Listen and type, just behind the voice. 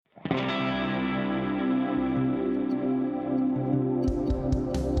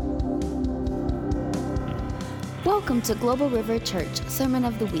Welcome to Global River Church Sermon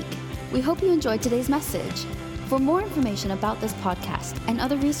of the Week. We hope you enjoyed today's message. For more information about this podcast and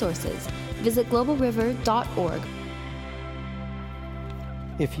other resources, visit globalriver.org.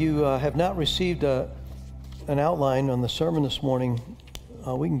 If you have not received an outline on the sermon this morning,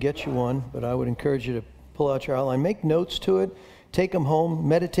 we can get you one, but I would encourage you to pull out your outline. Make notes to it, take them home,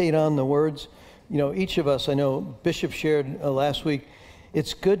 meditate on the words. You know, each of us, I know Bishop shared last week,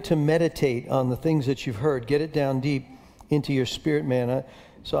 it's good to meditate on the things that you've heard. Get it down deep into your spirit, man.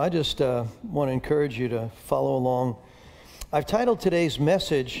 So I just want to encourage you to follow along. I've titled today's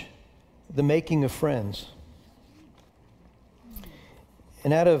message, The Making of Friends.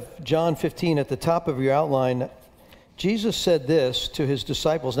 And out of John 15, at the top of your outline, Jesus said this to his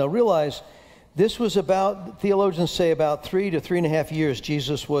disciples. Now realize, this was about, theologians say, about 3 to 3.5 years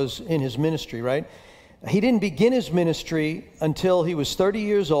Jesus was in his ministry, right? He didn't begin his ministry until he was 30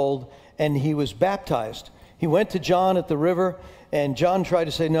 years old and he was baptized. He went to John at the river, and John tried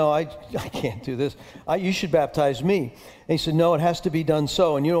to say, no, I can't do this. You should baptize me. And he said, no, it has to be done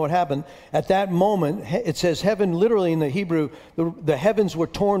so. And you know what happened? At that moment, it says heaven, literally in the Hebrew, the heavens were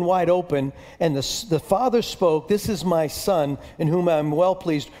torn wide open, and the Father spoke, "This is my Son, in whom I am well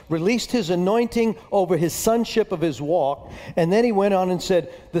pleased," released his anointing over his sonship of his walk. And then he went on and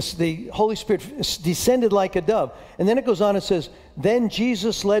said, the Holy Spirit descended like a dove. And then it goes on and says, then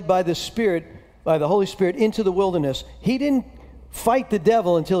Jesus led by the Holy Spirit into the wilderness. He didn't fight the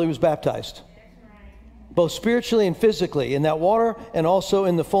devil until he was baptized, both spiritually and physically, in that water and also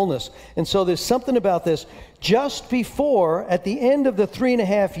in the fullness. And so there's something about this. Just before, at the end of the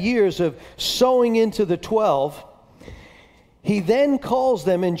 3.5 years of sowing into the 12, he then calls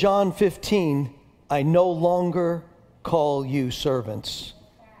them in John 15, I no longer call you servants.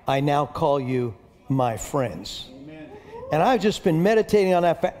 I now call you my friends. Amen. And I've just been meditating on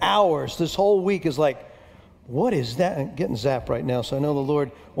that for hours. This whole week is like, what is that? I'm getting zapped right now, so I know the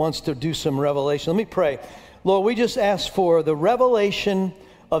Lord wants to do some revelation. Let me pray. Lord, we just ask for the revelation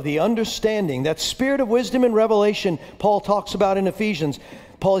of the understanding, that spirit of wisdom and revelation Paul talks about in Ephesians.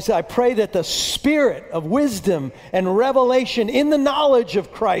 Paul said, I pray that the spirit of wisdom and revelation in the knowledge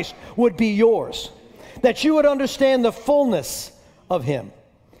of Christ would be yours, that you would understand the fullness of him.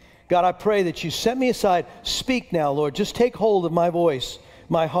 God, I pray that you set me aside. Speak now, Lord. Just take hold of my voice,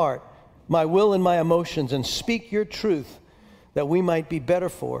 my heart, my will and my emotions, and speak your truth that we might be better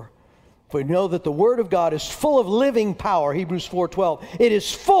for. For we know that the Word of God is full of living power, Hebrews 4:12. It is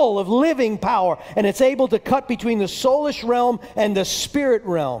full of living power, and it's able to cut between the soulish realm and the spirit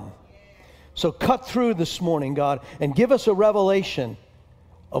realm. So cut through this morning, God, and give us a revelation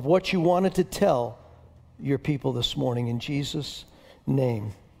of what you wanted to tell your people this morning, in Jesus'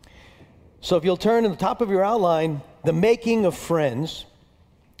 name. So if you'll turn to the top of your outline, the making of friends.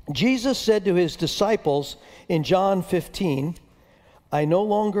 Jesus said to his disciples in John 15, I no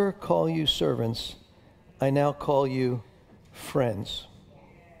longer call you servants, I now call you friends.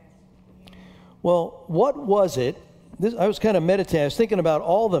 Well, what was it? I was kind of meditating. I was thinking about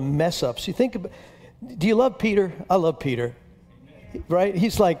all the mess ups. You think about, do you love Peter? I love Peter, right?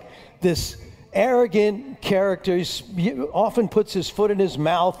 He's like this arrogant character. He often puts his foot in his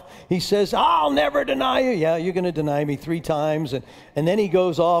mouth. He says, I'll never deny you. Yeah, you're going to deny me 3 times. And then he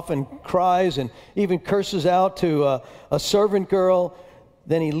goes off and cries and even curses out to a servant girl.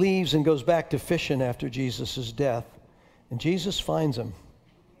 Then he leaves and goes back to fishing after Jesus' death. And Jesus finds him.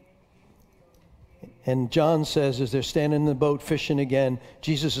 And John says, as they're standing in the boat fishing again,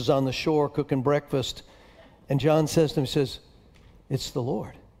 Jesus is on the shore cooking breakfast. And John says to him, he says, it's the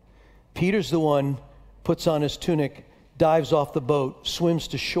Lord. Peter's the one, puts on his tunic, dives off the boat, swims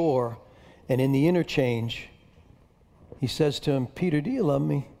to shore, and in the interchange, he says to him, Peter, do you love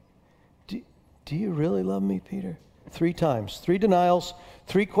me? Do you really love me, Peter? 3 times, 3 denials,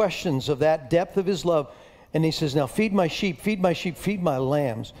 3 questions of that depth of his love. And he says, now feed my sheep, feed my sheep, feed my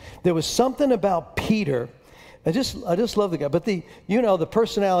lambs. There was something about Peter. I just love the guy. But the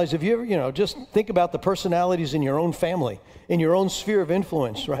personalities, if you ever, just think about the personalities in your own family, in your own sphere of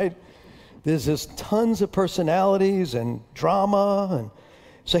influence, right? There's just tons of personalities and drama. And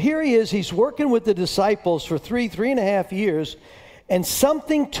so here he is, he's working with the disciples for 3.5 years, and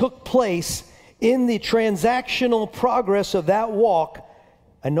something took place in the transactional progress of that walk.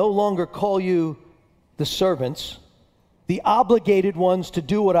 I no longer call you the servants, the obligated ones to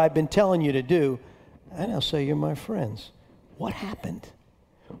do what I've been telling you to do. I now say you're my friends. What happened?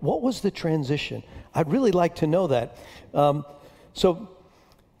 What was the transition? I'd really like to know that. So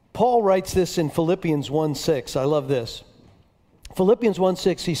Paul writes this in Philippians 1:6. I love this. Philippians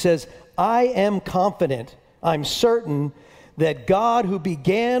 1:6, he says, I am confident, I'm certain that God who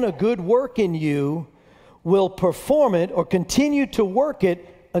began a good work in you will perform it or continue to work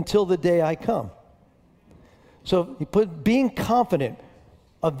it until the day I come. So he put being confident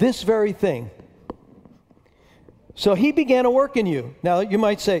of this very thing. So he began a work in you. Now you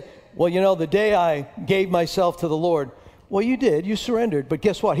might say, well, you know, the day I gave myself to the Lord, well, you did, you surrendered, but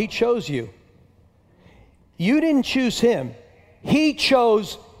guess what? He chose you. You didn't choose him. He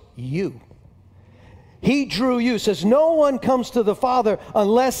chose you. He drew you. It says no one comes to the Father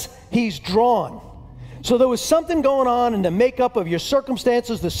unless he's drawn. So there was something going on in the makeup of your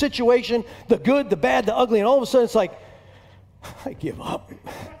circumstances, the situation, the good, the bad, the ugly, and all of a sudden it's like, I give up.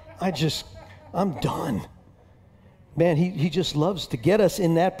 I'm done. Man, he just loves to get us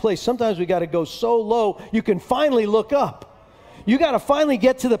in that place. Sometimes we got to go so low, you can finally look up. You got to finally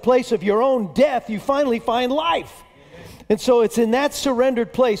get to the place of your own death. You finally find life. And so it's in that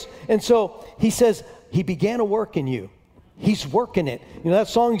surrendered place. And so he says, he began a work in you. He's working it. You know that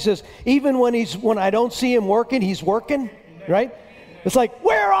song, he says, even when I don't see him working, he's working, right? It's like,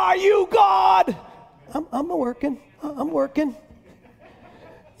 where are you, God? I'm working. I'm working.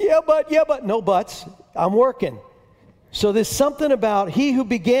 Yeah, but, no buts. I'm working. So there's something about he who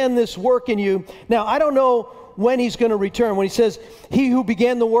began this work in you. Now, I don't know when he's going to return. When he says, he who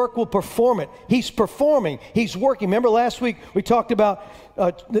began the work will perform it. He's performing. He's working. Remember last week we talked about,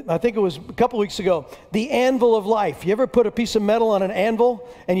 I think it was a couple weeks ago, the anvil of life. You ever put a piece of metal on an anvil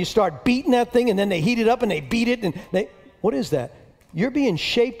and you start beating that thing and then they heat it up and they beat it and what is that? You're being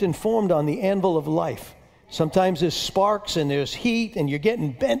shaped and formed on the anvil of life. Sometimes there's sparks and there's heat and you're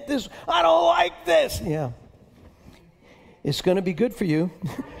getting bent. I don't like this. Yeah. It's going to be good for you.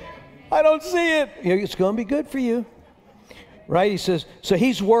 I don't see it. It's going to be good for you. Right? He says, so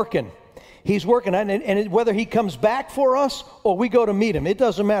he's working. He's working. And whether he comes back for us or we go to meet him, it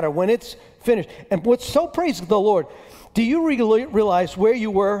doesn't matter when it's finished. And what's so praise the Lord, do you realize where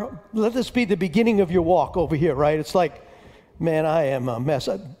you were? Let this be the beginning of your walk over here, right? It's like, man, I am a mess.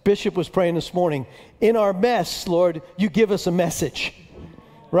 Bishop was praying this morning. In our mess, Lord, you give us a message.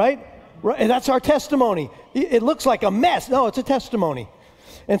 Right? Right, and that's our testimony. It looks like a mess. No, it's a testimony.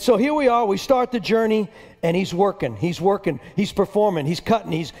 And so here we are. We start the journey, and he's working. He's working. He's performing. He's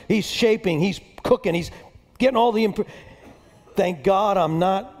cutting. He's shaping. He's cooking. He's getting all the... Thank God I'm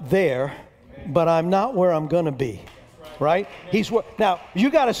not there, but I'm not where I'm going to be. Right? Now,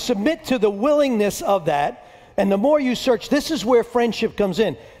 you got to submit to the willingness of that. And the more you search, this is where friendship comes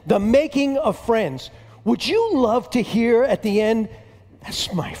in. The making of friends. Would you love to hear at the end,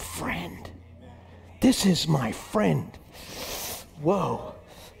 that's my friend. This is my friend. Whoa.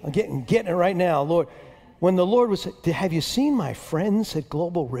 I'm getting it right now, Lord. When the Lord was, have you seen my friends at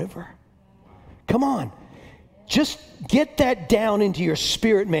Global River? Come on. Just get that down into your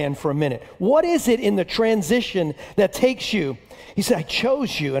spirit, man, for a minute. What is it in the transition that takes you? He said, I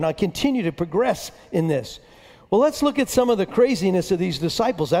chose you, and I continue to progress in this. Well, let's look at some of the craziness of these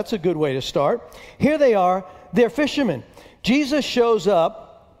disciples. That's a good way to start. Here they are. They're fishermen. Jesus shows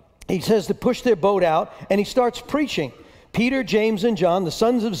up, he says to push their boat out, and he starts preaching. Peter, James, and John, the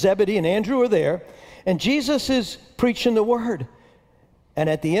sons of Zebedee, and Andrew are there, and Jesus is preaching the word. And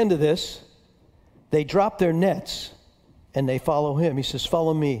at the end of this, they drop their nets, and they follow him. He says,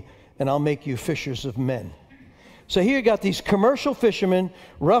 follow me, and I'll make you fishers of men. So here you got these commercial fishermen,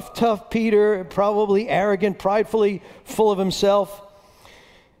 rough, tough Peter, probably arrogant, pridefully full of himself.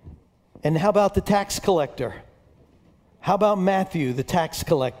 And how about the tax collector? How about Matthew, the tax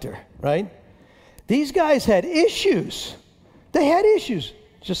collector, right? These guys had issues. They had issues,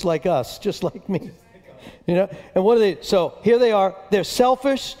 just like us, just like me. You know, and what are they? So here they are. They're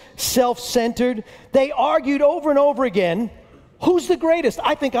selfish, self-centered. They argued over and over again. Who's the greatest?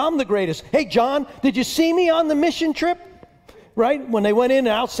 I think I'm the greatest. Hey, John, did you see me on the mission trip? Right? When they went in and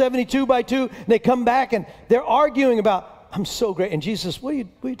out 72 by 2, they come back and they're arguing about, I'm so great. And Jesus, what are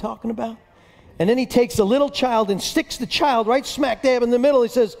you talking about? And then he takes a little child and sticks the child right smack dab in the middle. He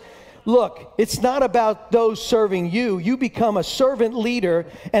says, look, it's not about those serving you. You become a servant leader,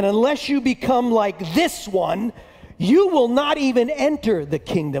 and unless you become like this one, you will not even enter the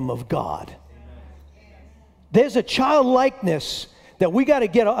kingdom of God. There's a childlikeness that we got to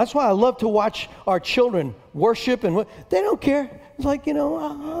get. That's why I love to watch our children worship, and they don't care. It's like, they're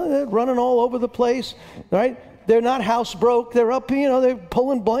running all over the place, right? They're not house broke. They're up, they're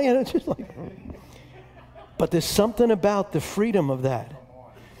pulling blankets. It's just like... But there's something about the freedom of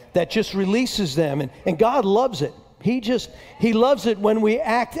that just releases them. And God loves it. He loves it when we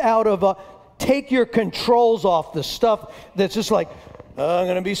act out of take your controls off the stuff that's just like, I'm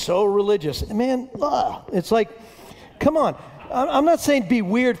going to be so religious. Man, it's like, come on. I'm not saying be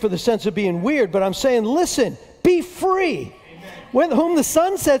weird for the sense of being weird, but I'm saying, listen, be free. Whom the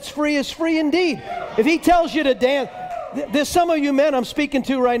Son sets free is free indeed. If he tells you to dance, there's some of you men I'm speaking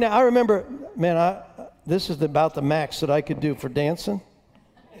to right now. I remember, man, this is about the max that I could do for dancing.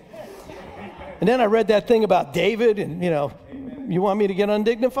 And then I read that thing about David, and, you want me to get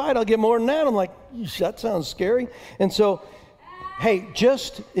undignified? I'll get more than that. I'm like, that sounds scary. And so, hey,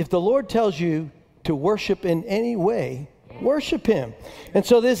 just if the Lord tells you to worship in any way, worship him. And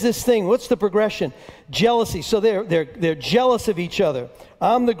so there's this thing. What's the progression? Jealousy. So they're jealous of each other.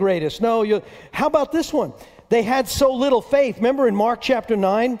 I'm the greatest. No, how about this one? They had so little faith. Remember in Mark chapter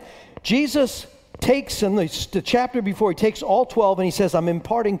 9, Jesus takes, in the chapter before, he takes all 12 and he says, I'm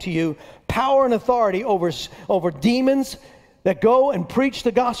imparting to you power and authority over demons that go and preach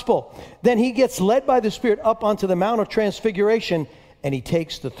the gospel. Then he gets led by the Spirit up onto the Mount of Transfiguration, and he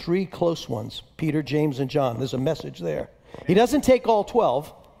takes the 3 close ones, Peter, James, and John. There's a message there. He doesn't take all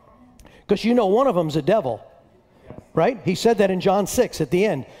 12, because one of them's a devil, right? He said that in John 6 at the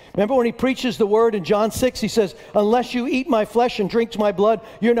end. Remember when he preaches the word in John 6, he says, unless you eat my flesh and drink my blood,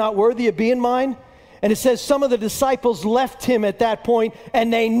 you're not worthy of being mine. And it says some of the disciples left him at that point,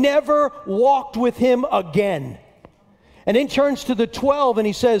 and they never walked with him again. And then turns to the 12, and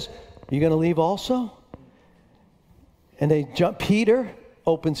he says, are you going to leave also? And they jump. Peter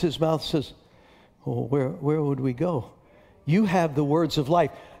opens his mouth and says, well, where would we go? You have the words of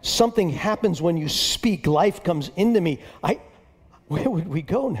life. Something happens when you speak. Life comes into me. Where would we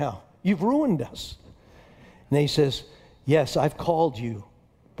go now? You've ruined us. And then he says, yes, I've called you,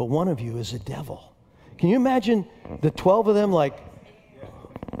 but one of you is a devil. Can you imagine the 12 of them like,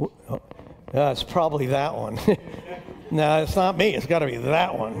 it's probably that one. No, it's not me. It's got to be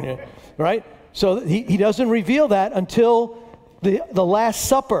that one, right? So he doesn't reveal that until the Last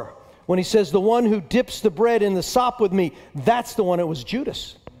Supper, when he says, the one who dips the bread in the sop with me, that's the one. It was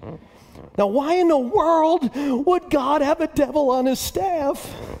Judas. Now, why in the world would God have a devil on his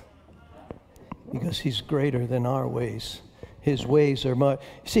staff? Because he's greater than our ways. His ways are much.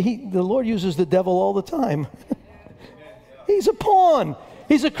 See, the Lord uses the devil all the time. He's a pawn.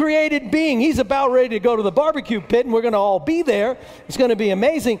 He's a created being. He's about ready to go to the barbecue pit, and we're going to all be there. It's going to be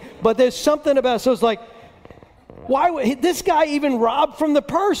amazing. But there's something about it. So it's like, why would this guy even rob from the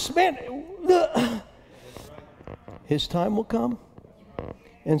purse? Man, his time will come.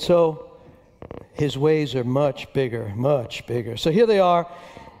 And so his ways are much bigger, much bigger. So here they are.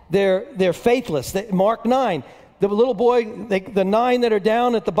 They're faithless. Mark 9. The little boy, the 9 that are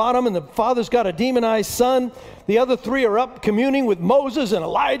down at the bottom, and the father's got a demonized son. The other 3 are up communing with Moses and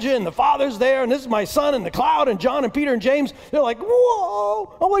Elijah, and the father's there, and this is my son in the cloud, and John and Peter and James. They're like,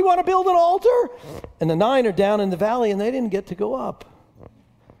 whoa, oh, we want to build an altar? And the 9 are down in the valley, and they didn't get to go up.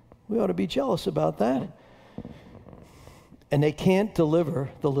 We ought to be jealous about that. And they can't deliver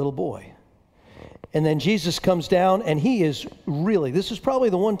the little boy. And then Jesus comes down, and he is really, this is probably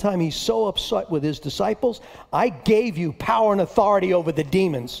the one time he's so upset with his disciples. I gave you power and authority over the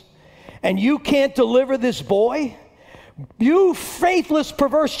demons, and you can't deliver this boy? You faithless,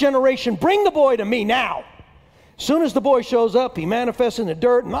 perverse generation, bring the boy to me now. As soon as the boy shows up, he manifests in the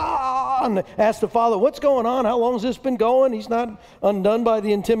dirt and asks the father, what's going on? How long has this been going? He's not undone by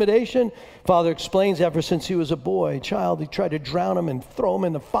the intimidation. Father explains ever since he was a boy, a child, he tried to drown him and throw him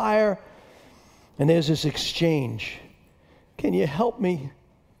in the fire. And there's this exchange. Can you help me?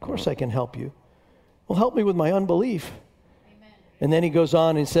 Of course I can help you. Well, help me with my unbelief. Amen. And then he goes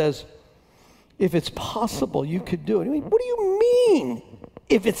on and says, if it's possible, you could do it. I mean, what do you mean?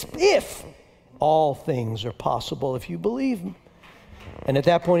 If all things are possible if you believe. And at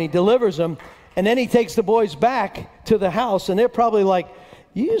that point he delivers them. And then he takes the boys back to the house, and they're probably like,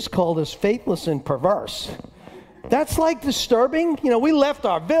 you just called us faithless and perverse. That's like disturbing. We left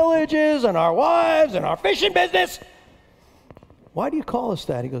our villages and our wives and our fishing business. Why do you call us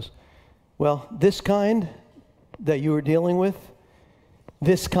that? He goes, well, this kind that you were dealing with,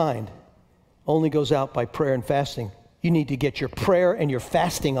 this kind only goes out by prayer and fasting. You need to get your prayer and your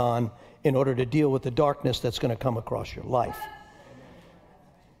fasting on in order to deal with the darkness that's going to come across your life.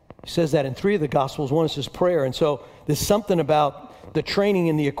 He says that in 3 of the Gospels. One is his prayer. And so there's something about the training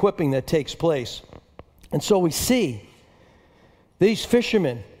and the equipping that takes place. And so we see these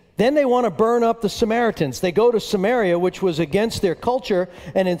fishermen. Then they want to burn up the Samaritans. They go to Samaria, which was against their culture.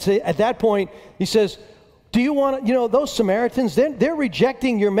 And at that point, he says, do you want to, those Samaritans, they're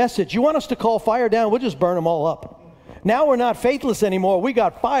rejecting your message. You want us to call fire down? We'll just burn them all up. Now we're not faithless anymore. We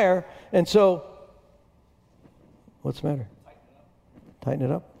got fire. And so, what's the matter? Tighten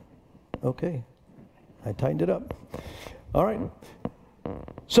it up? Okay. I tightened it up. All right.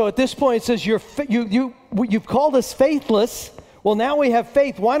 So at this point it says, you've called us faithless. Well, now we have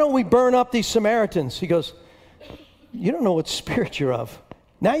faith. Why don't we burn up these Samaritans? He goes, you don't know what spirit you're of.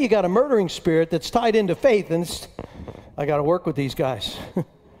 Now you got a murdering spirit that's tied into faith, and I got to work with these guys.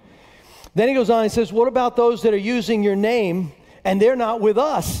 Then he goes on, he says, what about those that are using your name and they're not with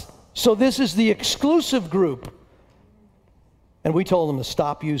us? So this is the exclusive group. And we told them to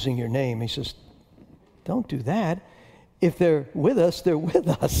stop using your name. He says, don't do that. If they're with us, they're with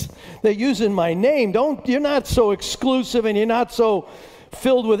us. They're using my name. You're not so exclusive and you're not so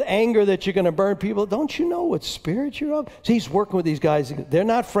filled with anger that you're going to burn people. Don't you know what spirit you're of? So he's working with these guys. They're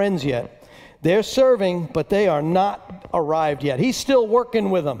not friends yet. They're serving, but they are not arrived yet. He's still working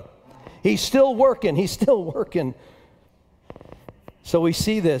with them. He's still working. He's still working. So we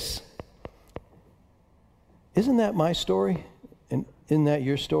see this. Isn't that my story? And isn't that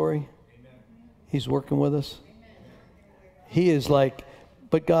your story? Amen. He's working with us. Amen. He is like,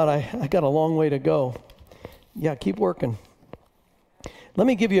 but God, I got a long way to go. Yeah, keep working. Let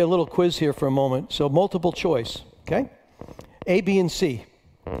me give you a little quiz here for a moment. So multiple choice, okay? A, B, and C.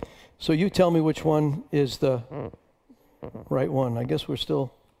 So you tell me which one is the right one. I guess we're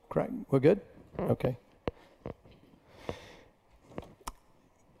still correct. We're good? Okay.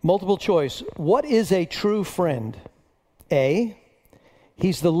 Multiple choice. What is a true friend? A,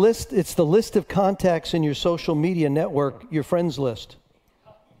 it's the list of contacts in your social media network, your friends list.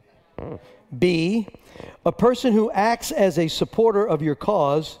 B, a person who acts as a supporter of your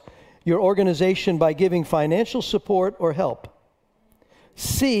cause, your organization, by giving financial support or help.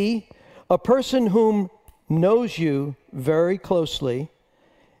 C, a person whom knows you very closely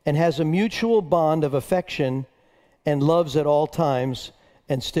and has a mutual bond of affection and loves at all times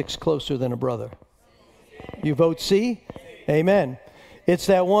and sticks closer than a brother. You vote C? Amen. It's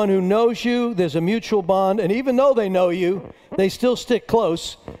that one who knows you, there's a mutual bond, and even though they know you, they still stick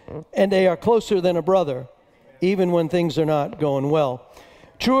close, and they are closer than a brother, even when things are not going well.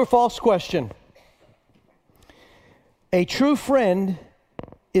 True or false question? A true friend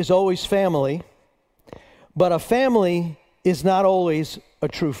is always family, but a family is not always a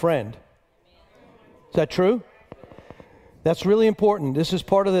true friend. Is that true? That's really important. This is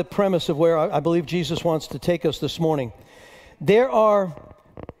part of the premise of where I believe Jesus wants to take us this morning. There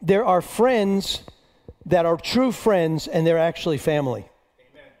are friends that are true friends, and they're actually family.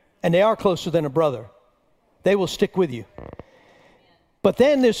 Amen. And they are closer than a brother. They will stick with you. But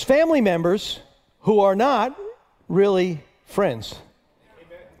then there's family members who are not really friends.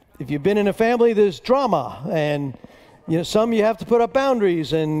 Amen. If you've been in a family, there's drama, and some you have to put up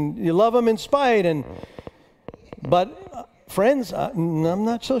boundaries, and you love them in spite. But friends, I'm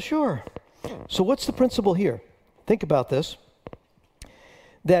not so sure. So what's the principle here? Think about this.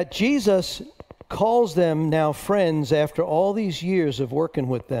 That Jesus calls them now friends after all these years of working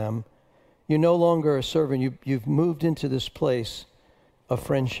with them. You're no longer a servant. You've moved into this place of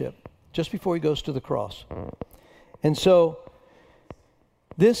friendship just before he goes to the cross. And so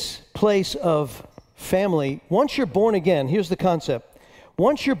this place of family, once you're born again, here's the concept.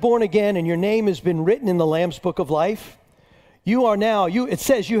 Once you're born again and your name has been written in the Lamb's Book of Life, you are now, it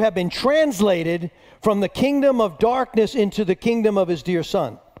says you have been translated from the kingdom of darkness into the kingdom of his dear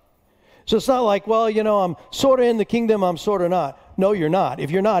son. So it's not like, well, I'm sort of in the kingdom, I'm sort of not. No, you're not.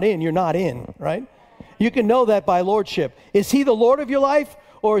 If you're not in, you're not in, right? You can know that by lordship. Is he the Lord of your life,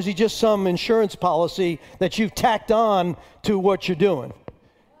 or is he just some insurance policy that you've tacked on to what you're doing?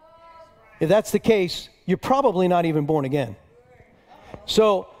 If that's the case, you're probably not even born again.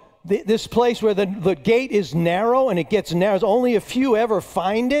 So this place where the gate is narrow, and it gets narrow, only a few ever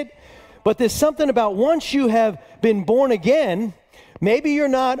find it. But there's something about once you have been born again, maybe you're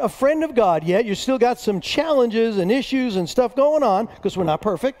not a friend of God yet. You still got some challenges and issues and stuff going on, because we're not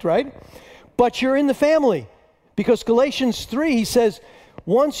perfect, right? But you're in the family. Because Galatians 3, he says,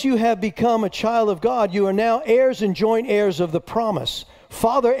 once you have become a child of God, you are now heirs and joint heirs of the promise.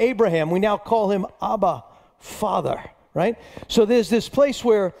 Father Abraham, we now call him Abba, Father, right? So there's this place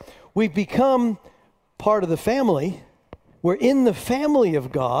where we've become part of the family. We're in the family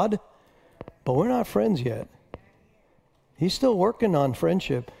of God, but we're not friends yet. He's still working on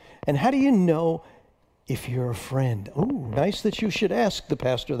friendship. And how do you know if you're a friend? Oh, nice that you should ask the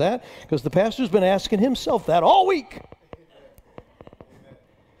pastor that, because the pastor's been asking himself that all week.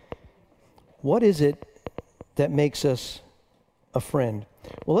 What is it that makes us a friend?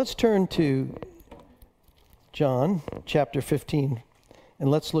 Well, let's turn to John chapter 15,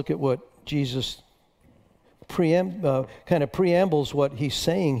 and let's look at what Jesus kind of preambles what he's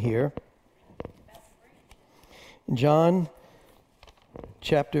saying here. John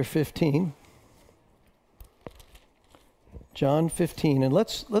chapter 15. John 15, and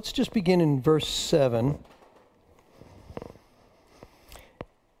let's just begin in verse 7.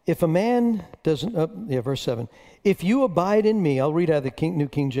 if a man doesn't, verse 7. If you abide in me, I'll read out of the New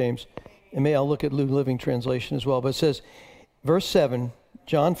King James, and I'll look at New Living Translation as well. But it says, verse 7,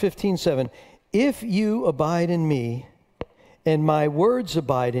 John 15:7. If you abide in me, and my words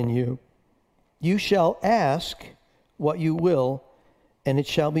abide in you, you shall ask what you will, and it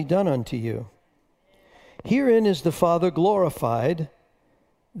shall be done unto you. Herein is the Father glorified,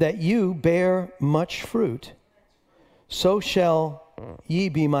 that you bear much fruit. So shall ye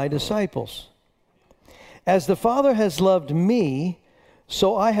be my disciples. As the Father has loved me,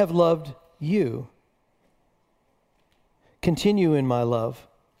 so I have loved you. Continue in my love.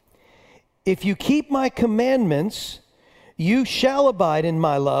 If you keep my commandments, you shall abide in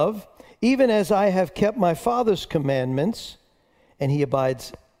my love, even as I have kept my Father's commandments, and he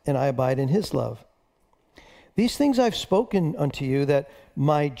abides, and I abide in his love. These things I've spoken unto you, that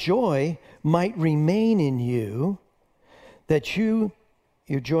my joy might remain in you, that your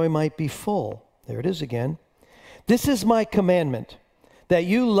joy might be full. There it is again. This is my commandment, that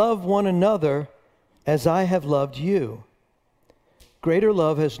you love one another as I have loved you. Greater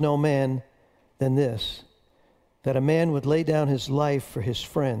love has no man than this, that a man would lay down his life for his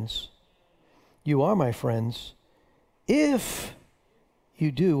friends. You are my friends, if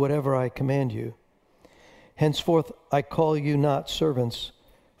you do whatever I command you. Henceforth I call you not servants,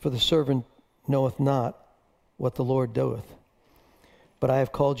 for the servant knoweth not what the Lord doeth. But I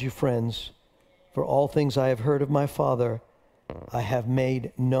have called you friends, for all things I have heard of my Father I have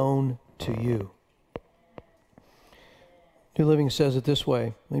made known to you. New Living says it this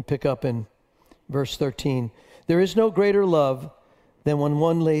way. Let me pick up in verse 13. There is no greater love than when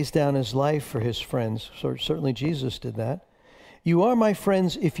one lays down his life for his friends. So certainly Jesus did that. You are my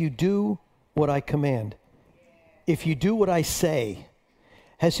friends if you do what I command. If you do what I say.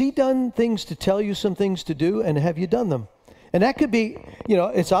 Has he done things to tell you some things to do, and have you done them? And that could be,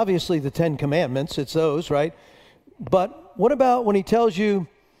 it's obviously the 10 Commandments. It's those, right? But what about when he tells you,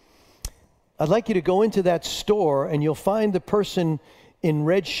 I'd like you to go into that store and you'll find the person in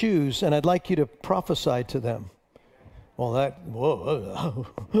red shoes, and I'd like you to prophesy to them. Well, whoa.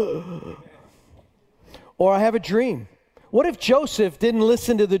 Or I have a dream. What if Joseph didn't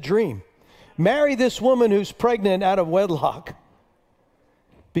listen to the dream? Marry this woman who's pregnant out of wedlock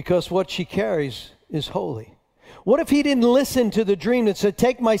because what she carries is holy. What if he didn't listen to the dream that said,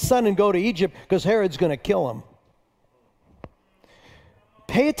 take my son and go to Egypt because Herod's going to kill him?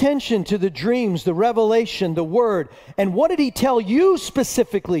 Pay attention to the dreams, the revelation, the word. And what did he tell you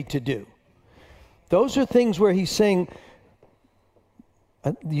specifically to do? Those are things where he's saying,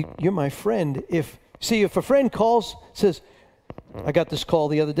 you're my friend. If a friend calls, says, I got this call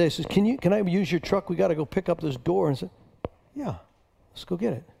the other day, says, can I use your truck? We got to go pick up this door. And say, yeah, let's go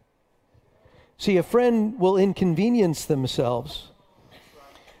get it. See, a friend will inconvenience themselves.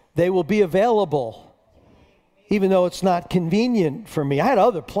 They will be available, even though it's not convenient for me. I had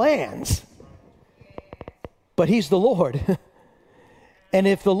other plans, but he's the Lord. And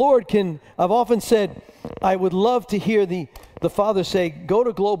if the Lord can, I've often said, I would love to hear the Father say, go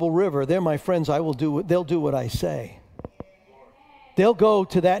to Global River. They're my friends. They'll do what I say. They'll go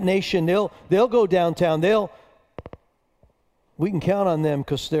to that nation. They'll go downtown. We can count on them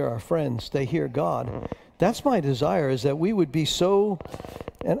because they're our friends. They hear God. That's my desire, is that we would be so,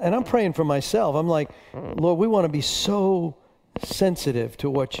 and I'm praying for myself. I'm like, Lord, we want to be so sensitive to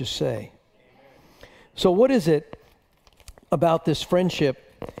what you say. So what is it about this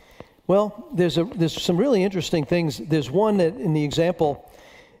friendship? Well, there's some really interesting things. There's one that in the example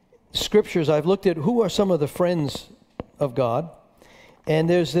scriptures I've looked at, who are some of the friends of God? And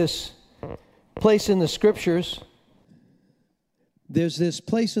there's this place in the scriptures. There's this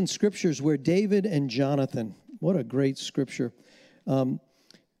place in scriptures where David and Jonathan, what a great scripture. I'm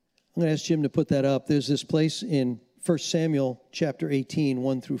going to ask Jim to put that up. There's this place in 1 Samuel chapter 18,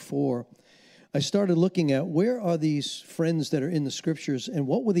 1 through 4. I started looking at where are these friends that are in the scriptures, and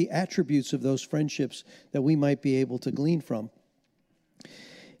what were the attributes of those friendships that we might be able to glean from.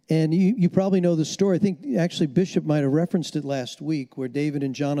 And you probably know the story. I think actually Bishop might have referenced it last week, where David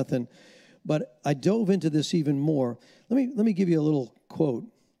and Jonathan, but I dove into this even more. Let me give you a little quote.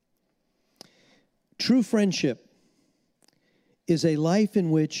 True friendship is a life in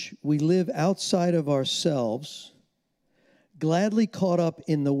which we live outside of ourselves, gladly caught up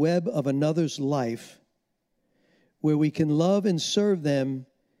in the web of another's life, where we can love and serve them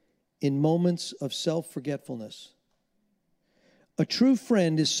in moments of self-forgetfulness. A true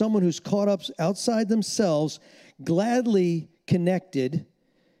friend is someone who's caught up outside themselves, gladly connected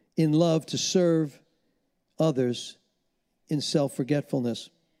in love to serve others in self-forgetfulness.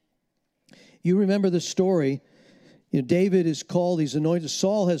 You remember the story David is called, he's anointed.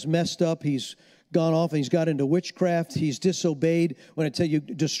 Saul has messed up. He's gone off and he's got into witchcraft. He's disobeyed. When I tell you,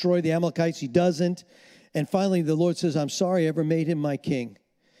 destroy the Amalekites, he doesn't. And finally, the Lord says, I'm sorry I ever made him my king.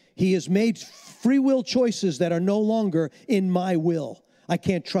 He has made free will choices that are no longer in my will. I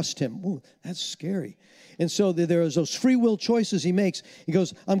can't trust him. Ooh, that's scary. And so there is those free will choices he makes. He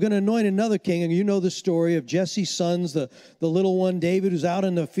goes, I'm going to anoint another king. And you know the story of Jesse's sons, the little one, David, who's out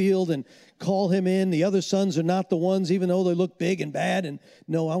in the field, and call him in. The other sons are not the ones, even though they look big and bad. And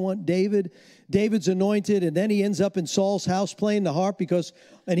no, I want David. David's anointed, and then he ends up in Saul's house playing the harp because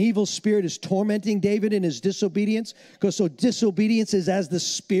an evil spirit is tormenting David in his disobedience. Because so disobedience is as the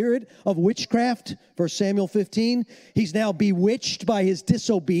spirit of witchcraft, 1 Samuel 15. He's now bewitched by his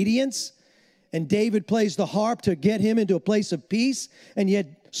disobedience. And David plays the harp to get him into a place of peace. And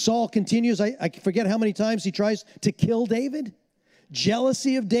yet Saul continues. I forget how many times he tries to kill David.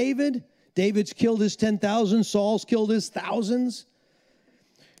 Jealousy of David. David's killed his 10,000. Saul's killed his thousands.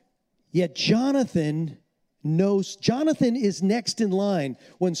 Yet Jonathan knows. Jonathan is next in line.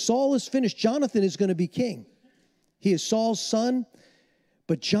 When Saul is finished, Jonathan is going to be king. He is Saul's son.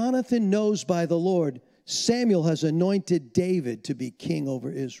 But Jonathan knows by the Lord, Samuel has anointed David to be king over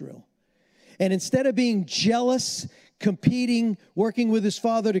Israel. And instead of being jealous, competing, working with his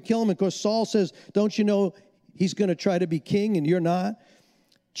father to kill him, of course, Saul says, don't you know he's going to try to be king and you're not?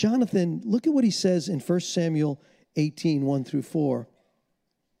 Jonathan, look at what he says in 1 Samuel 18, 1 through 4.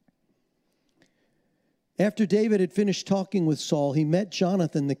 After David had finished talking with Saul, he met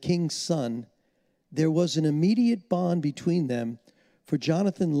Jonathan, the king's son. There was an immediate bond between them, for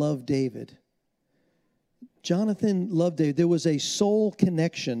Jonathan loved David. Jonathan loved David. There was a soul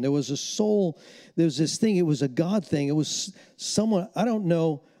connection. There was this thing. It was a God thing. It was someone, I don't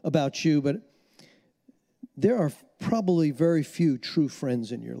know about you, but there are probably very few true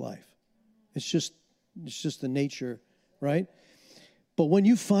friends in your life. It's just the nature, right? But when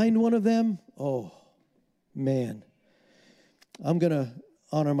you find one of them, oh, man. I'm going to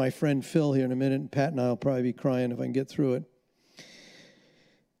honor my friend Phil here in a minute, and Pat and I will probably be crying if I can get through it.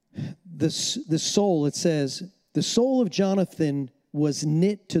 The soul, it says, the soul of Jonathan was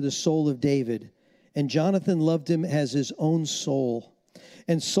knit to the soul of David, and Jonathan loved him as his own soul.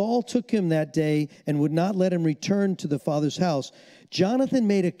 And Saul took him that day and would not let him return to the father's house. Jonathan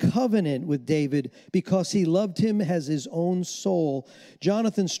made a covenant with David because he loved him as his own soul.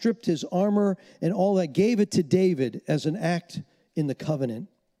 Jonathan stripped his armor and all that, gave it to David as an act in the covenant.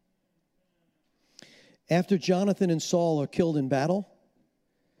 After Jonathan and Saul are killed in battle,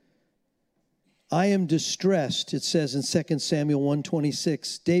 I am distressed, it says in 2 Samuel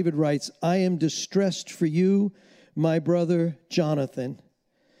 1:26. David writes, I am distressed for you, my brother Jonathan.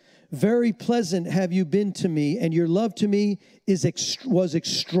 Very pleasant have you been to me, and your love to me was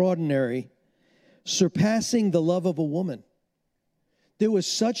extraordinary, surpassing the love of a woman. There was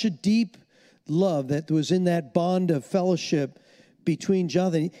such a deep love that was in that bond of fellowship between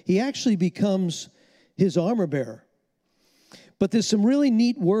Jonathan. He actually becomes his armor bearer. But there's some really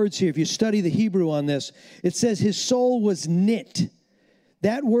neat words here. If you study the Hebrew on this, it says his soul was knit.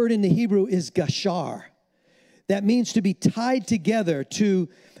 That word in the Hebrew is gashar. That means to be tied together, to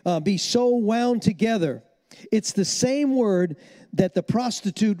be so wound together. It's the same word that the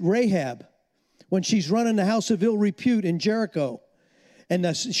prostitute Rahab, when she's running the house of ill repute in Jericho,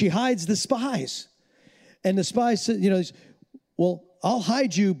 and she hides the spies. And the spies said, well, I'll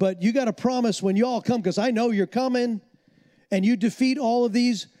hide you, but you got to promise when you all come, because I know you're coming, and you defeat all of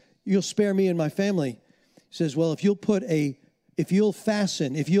these, you'll spare me and my family. He says, well, if you'll knit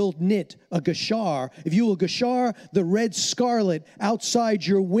a gashar, if you will gashar the red scarlet outside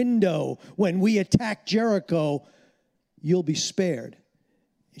your window when we attack Jericho, you'll be spared.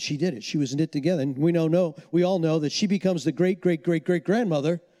 She did it. She was knit together. And we all know that she becomes the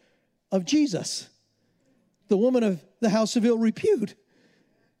great-great-great-great-grandmother of Jesus, the woman of the house of ill repute.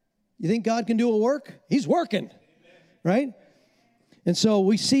 You think God can do a work? He's working, right? And so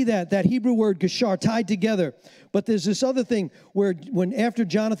we see that Hebrew word gashar tied together. But there's this other thing where when after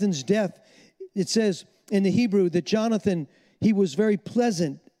Jonathan's death, it says in the Hebrew that Jonathan, he was very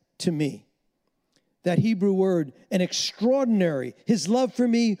pleasant to me. That Hebrew word, an extraordinary. His love for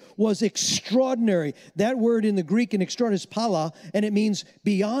me was extraordinary. That word in the Greek, an extraordinary, is pala, and it means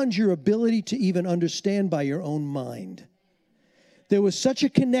beyond your ability to even understand by your own mind. There was such a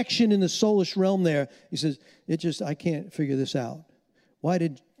connection in the soulish realm there. He says, I can't figure this out. Why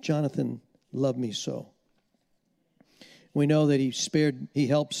did Jonathan love me so? We know that he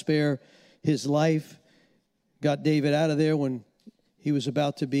helped spare his life, got David out of there when he was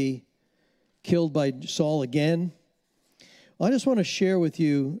about to be killed by Saul again. Well, I just want to share with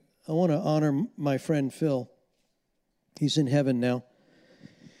you, I want to honor my friend Phil. He's in heaven now.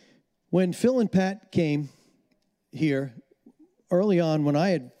 When Phil and Pat came here, early on when I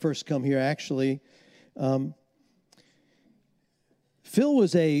had first come here, actually, Phil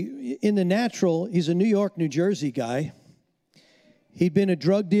was in the natural, he's a New York, New Jersey guy. He'd been a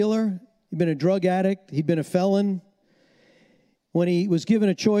drug dealer. He'd been a drug addict. He'd been a felon. When he was given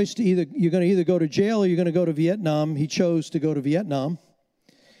a choice to you're going to either go to jail or you're going to go to Vietnam, he chose to go to Vietnam.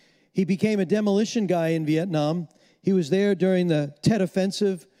 He became a demolition guy in Vietnam. He was there during the Tet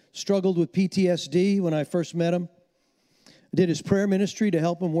Offensive, struggled with PTSD when I first met him. I did his prayer ministry to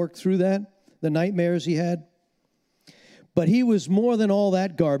help him work through that, the nightmares he had. But he was more than all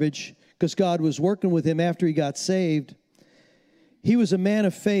that garbage, because God was working with him after he got saved. He was a man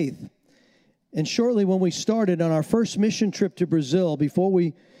of faith. And shortly when we started on our first mission trip to Brazil, before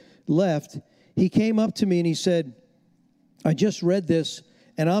we left, he came up to me and he said, I just read this,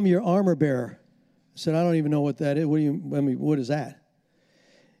 and I'm your armor bearer. I said, I don't even know what that is. What is that?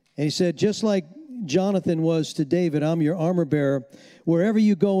 And he said, just like Jonathan was to David, I'm your armor bearer. Wherever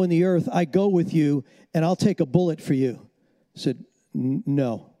you go in the earth, I go with you, and I'll take a bullet for you. I said,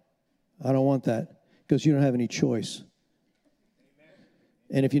 no, I don't want that, because you don't have any choice.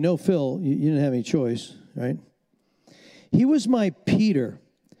 And if you know Phil, you didn't have any choice, right? He was my Peter.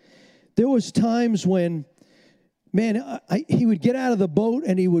 There was times when, man, he would get out of the boat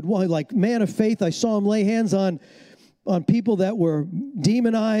and he would, like man of faith, I saw him lay hands on people that were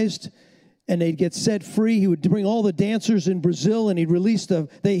demonized and they'd get set free. He would bring all the dancers in Brazil and he'd release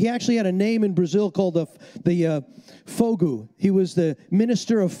he actually had a name in Brazil called the Fogo. He was the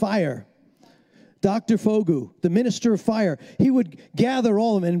minister of fire. Dr. Fogo, the minister of fire. He would gather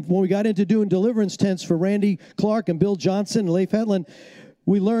all of them. And when we got into doing deliverance tents for Randy Clark and Bill Johnson and Leif Hetland,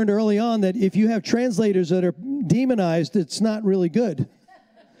 we learned early on that if you have translators that are demonized, it's not really good.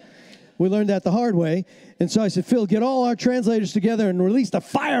 We learned that the hard way. And so I said, Phil, get all our translators together and release the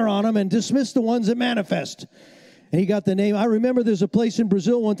fire on them and dismiss the ones that manifest. And he got the name. I remember there's a place in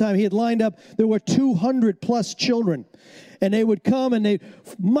Brazil one time he had lined up, there were 200 plus children. And they would come and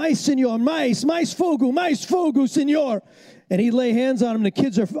mais, senor, mais fogo, senor. And he'd lay hands on them. The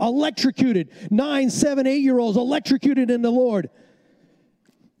kids are electrocuted. 9, 7, 8-year-olds electrocuted in the Lord.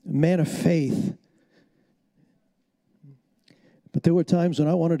 A man of faith. But there were times when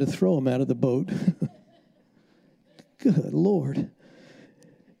I wanted to throw him out of the boat. Good Lord.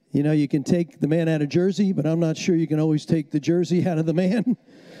 You know, you can take the man out of Jersey, but I'm not sure you can always take the Jersey out of the man.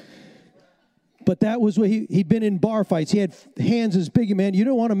 But that was what he'd been in bar fights. He had hands as big, man. You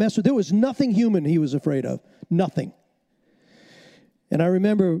don't want to mess with. There was nothing human he was afraid of. Nothing. And I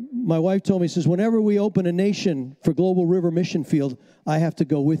remember my wife told me, says, whenever we open a nation for Global River Mission Field, I have to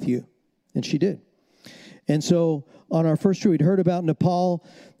go with you. And she did. And so on our first trip, we'd heard about Nepal.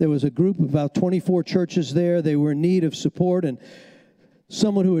 There was a group of about 24 churches there. They were in need of support. And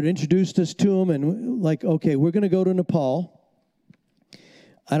someone who had introduced us to them and like, okay, we're going to go to Nepal.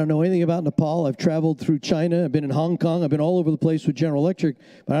 I don't know anything about Nepal. I've traveled through China. I've been in Hong Kong. I've been all over the place with General Electric.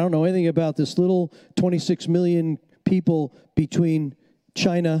 But I don't know anything about this little 26 million people between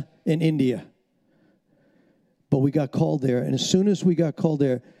China and India. But we got called there. And as soon as we got called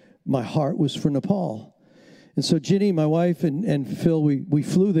there, my heart was for Nepal. And so Ginny, my wife, and Phil, we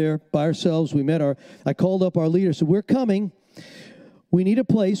flew there by ourselves. I called up our leader. Said, we're coming. We need a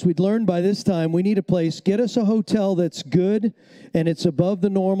place. We'd learned by this time we need a place. Get us a hotel that's good and it's above the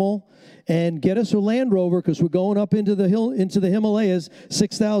normal, and get us a Land Rover because we're going up into the Himalayas,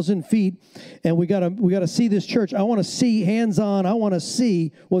 6,000 feet, and we gotta see this church. I want to see hands-on. I want to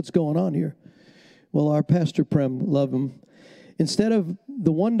see what's going on here. Well, our Pastor Prem, love him. Instead of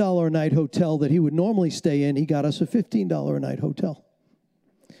the $1 a night hotel that he would normally stay in, he got us a $15 a night hotel.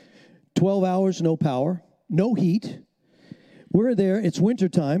 12 hours, no power, no heat. We're there. It's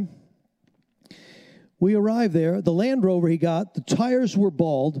wintertime. We arrived there. The Land Rover he got, the tires were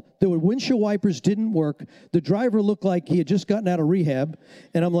bald. The windshield wipers didn't work. The driver looked like he had just gotten out of rehab.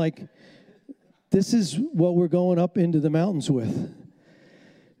 And I'm like, this is what we're going up into the mountains with.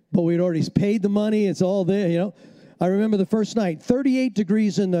 But we'd already paid the money. It's all there, you know. I remember the first night, 38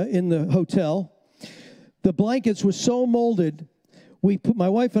 degrees in the hotel. The blankets were so molded. My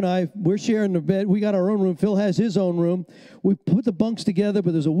wife and I, we're sharing the bed. We got our own room. Phil has his own room. We put the bunks together,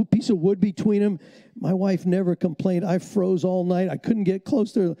 but there's a piece of wood between them. My wife never complained. I froze all night. I couldn't get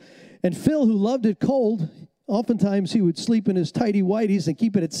close to her. And Phil, who loved it cold, oftentimes he would sleep in his tighty whities and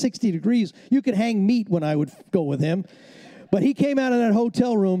keep it at 60 degrees. You could hang meat when I would go with him. But he came out of that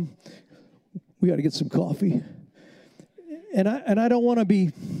hotel room. We got to get some coffee. And I don't want to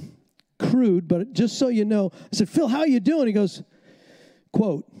be crude, but just so you know, I said, Phil, how you doing? He goes,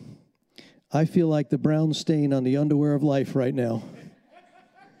 quote, I feel like the brown stain on the underwear of life right now.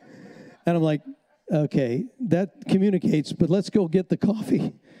 And I'm like, okay, that communicates, but let's go get the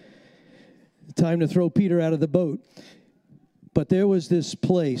coffee. Time to throw Peter out of the boat. But there was this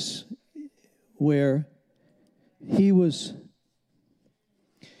place where he was,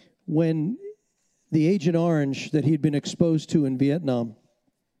 when the Agent Orange that he'd been exposed to in Vietnam,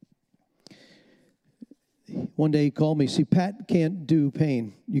 one day he called me, see, Pat can't do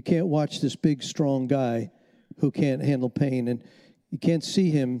pain. You can't watch this big, strong guy who can't handle pain, and you can't see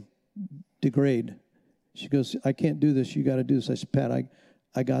him degrade. She goes, I can't do this. You got to do this. I said, Pat,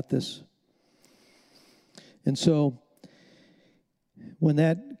 I got this. And so when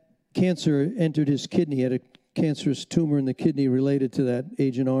that cancer entered his kidney, he had a cancerous tumor in the kidney related to that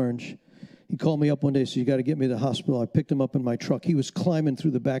Agent Orange. He called me up one day and said, you got to get me to the hospital. I picked him up in my truck. He was climbing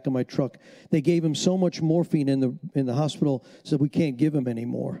through the back of my truck. They gave him so much morphine in the hospital, said we can't give him any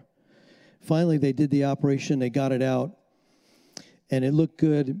more. Finally, they did the operation. They got it out, and it looked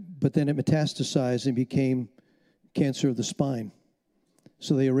good, but then it metastasized and became cancer of the spine.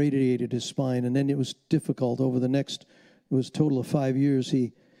 So they irradiated his spine, and then it was difficult. Over the next, it was a total of 5 years,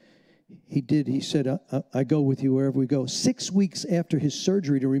 he said, I go with you wherever we go. 6 weeks after his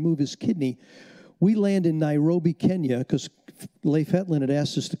surgery to remove his kidney, we land in Nairobi, Kenya, because Leif Hetland had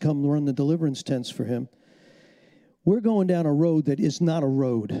asked us to come run the deliverance tents for him. We're going down a road that is not a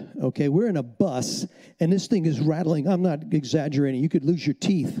road, okay? We're in a bus, and this thing is rattling. I'm not exaggerating. You could lose your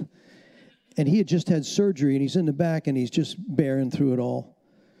teeth. And he had just had surgery, and he's in the back, and he's just bearing through it all.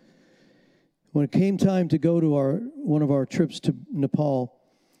 When it came time to go to one of our trips to Nepal,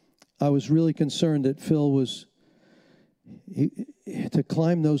 I was really concerned that Phil was to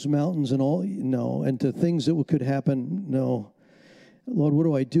climb those mountains and all, no, and to things that could happen, no. Lord, what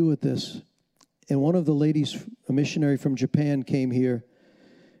do I do with this? And one of the ladies, a missionary from Japan, came here,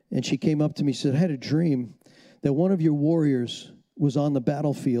 and she came up to me and said, I had a dream that one of your warriors was on the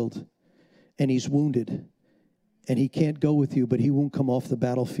battlefield, and he's wounded, and he can't go with you, but he won't come off the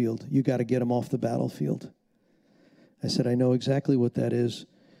battlefield. You got to get him off the battlefield. I said, I know exactly what that is.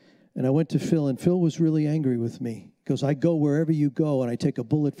 And I went to Phil, and Phil was really angry with me. He goes, I go wherever you go, and I take a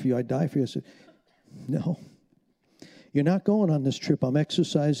bullet for you. I die for you. I said, no, you're not going on this trip. I'm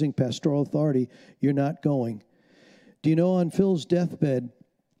exercising pastoral authority. You're not going. Do you know, on Phil's deathbed,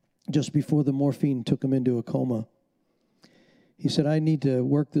 just before the morphine took him into a coma, he said, I need to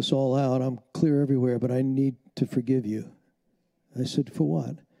work this all out. I'm clear everywhere, but I need to forgive you. I said, for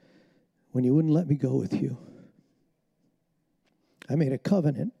what? When you wouldn't let me go with you. I made a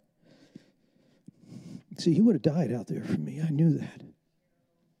covenant. See, he would have died out there for me. I knew that.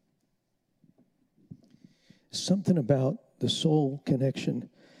 Something about the soul connection.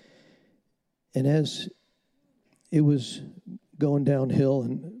 And as it was going downhill,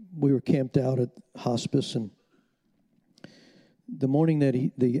 and we were camped out at hospice, and the evening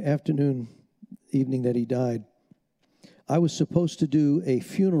that he died, I was supposed to do a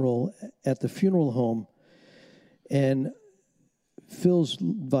funeral at the funeral home, and Phil's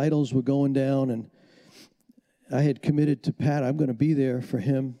vitals were going down, and I had committed to Pat, I'm going to be there for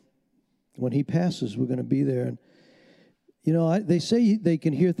him. When he passes, we're going to be there. And, you know, they say they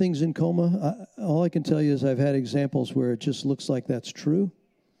can hear things in coma. All I can tell you is I've had examples where it just looks like that's true.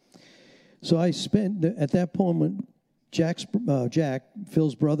 So I spent, at that moment, Jack,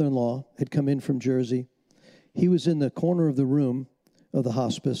 Phil's brother-in-law, had come in from Jersey. He was in the corner of the room of the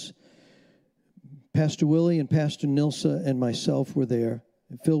hospice. Pastor Willie and Pastor Nilsa and myself were there.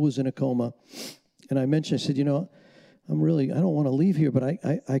 Phil was in a coma. And I mentioned, I said, you know, I don't want to leave here, but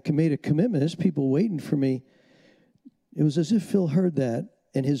I made a commitment. There's people waiting for me. It was as if Phil heard that,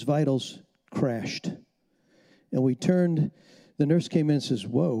 and his vitals crashed. And we turned, the nurse came in and says,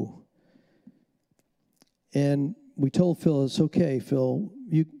 whoa. And we told Phil, it's okay, Phil,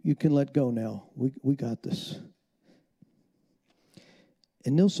 you can let go now. We got this.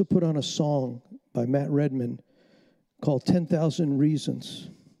 And Nilsa put on a song by Matt Redman called 10,000 Reasons.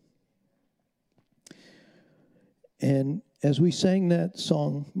 And as we sang that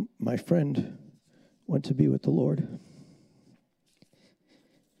song, my friend went to be with the Lord.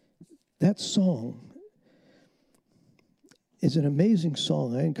 That song is an amazing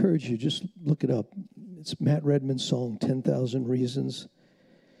song. I encourage you, just look it up. It's Matt Redman's song, 10,000 Reasons.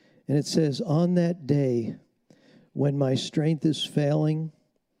 And it says, on that day when my strength is failing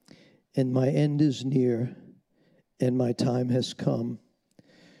and my end is near and my time has come,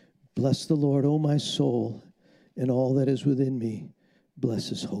 bless the Lord, O my soul, and all that is within me, bless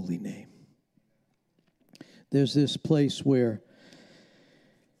his holy name. There's this place where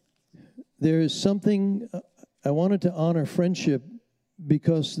there is something, I wanted to honor friendship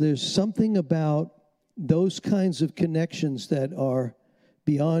because there's something about those kinds of connections that are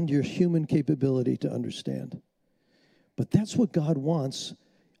beyond your human capability to understand. But that's what God wants.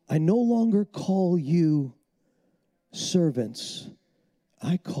 I no longer call you servants.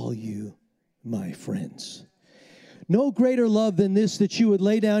 I call you my friends. No greater love than this, that you would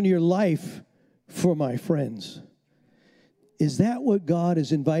lay down your life for my friends. Is that what God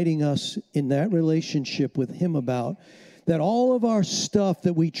is inviting us in that relationship with him about? That all of our stuff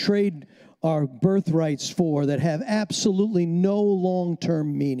that we trade our birthrights for, that have absolutely no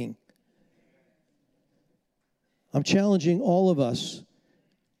long-term meaning. I'm challenging all of us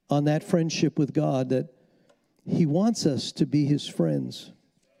on that friendship with God, that he wants us to be his friends.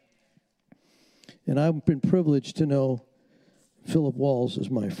 And I've been privileged to know Philip Walls as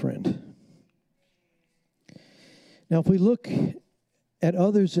my friend. Now, if we look at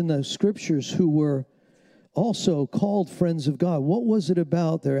others in the scriptures who were also called friends of God, what was it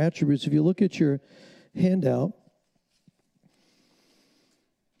about their attributes? If you look at your handout,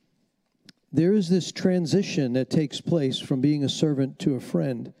 there is this transition that takes place from being a servant to a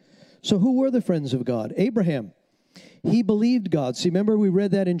friend. So who were the friends of God? Abraham. He believed God. See, remember we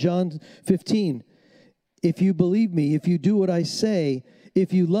read that in John 15. If you believe me, if you do what I say,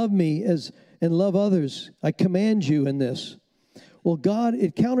 if you love me and love others, I command you in this. Well, God,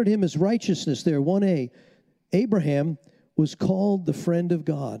 it counted him as righteousness there, 1a. Abraham was called the friend of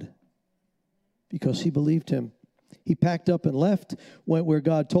God because he believed him. He packed up and left, went where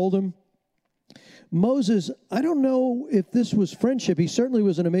God told him. Moses, I don't know if this was friendship. He certainly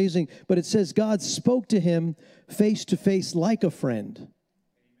was an amazing, but it says God spoke to him face to face like a friend.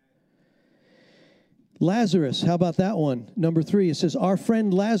 Lazarus, how about that one? Number 3, it says, our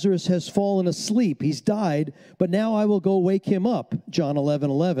friend Lazarus has fallen asleep. He's died, but now I will go wake him up. John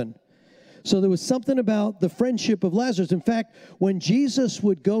 11:11. So there was something about the friendship of Lazarus. In fact, when Jesus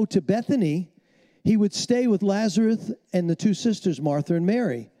would go to Bethany, he would stay with Lazarus and the 2 sisters, Martha and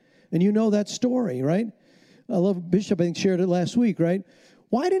Mary. And you know that story, right? I love Bishop, I think, shared it last week, right?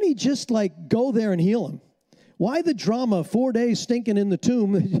 Why didn't he just, go there and heal him? Why the drama, 4 days stinking in the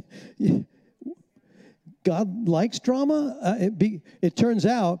tomb? God likes drama? It turns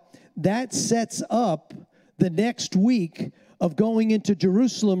out that sets up the next week of going into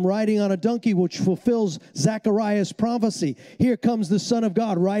Jerusalem riding on a donkey, which fulfills Zechariah's prophecy. Here comes the Son of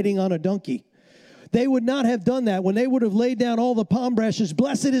God riding on a donkey. They would not have done that when they would have laid down all the palm branches.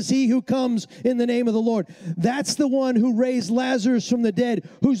 Blessed is he who comes in the name of the Lord. That's the one who raised Lazarus from the dead,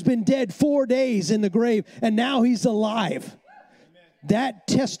 who's been dead 4 days in the grave, and now he's alive. Amen. That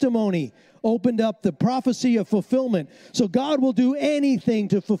testimony opened up the prophecy of fulfillment. So God will do anything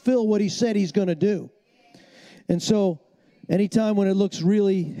to fulfill what he said he's going to do. And so anytime when it looks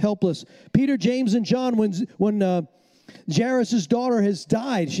really helpless, Peter, James, and John, when Jairus' daughter has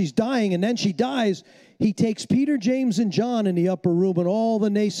died, she's dying, and then she dies, he takes Peter, James, and John in the upper room, and all the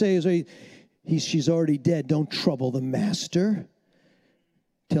naysayers, she's already dead. Don't trouble the master.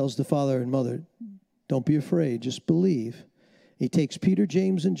 Tells the father and mother, don't be afraid, just believe. He takes Peter,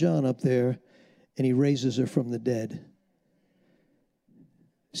 James, and John up there, and he raises her from the dead.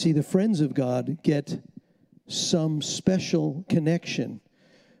 See, the friends of God get some special connection,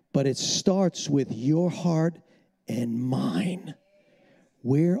 but it starts with your heart and mine.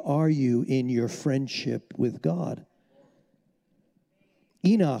 Where are you in your friendship with God?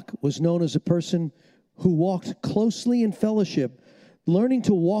 Enoch was known as a person who walked closely in fellowship, learning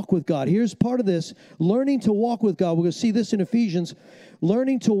to walk with God. Here's part of this, learning to walk with God. We're going to see this in Ephesians,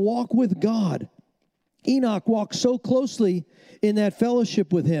 learning to walk with God. Enoch walked so closely in that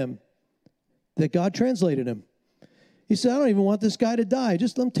fellowship with him that God translated him. He said, I don't even want this guy to die.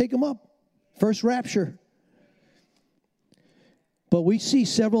 Just let him take him up. First rapture. But we see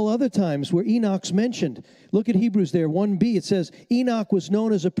several other times where Enoch's mentioned. Look at Hebrews there, 1b. It says, Enoch was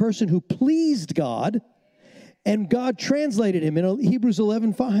known as a person who pleased God, and God translated him in Hebrews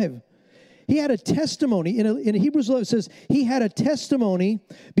 11:5. He had a testimony. In Hebrews 11, it says he had a testimony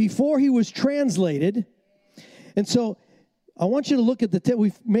before he was translated. And so I want you to look at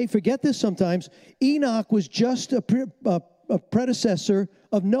we may forget this sometimes. Enoch was just a predecessor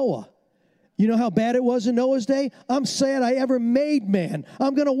of Noah. You know how bad it was in Noah's day? I'm sad I ever made man.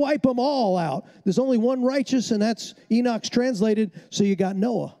 I'm going to wipe them all out. There's only one righteous, and that's Enoch's translated, so you got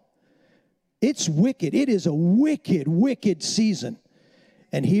Noah. It's wicked. It is a wicked, wicked season.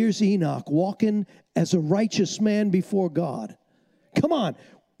 And here's Enoch walking as a righteous man before God. Come on.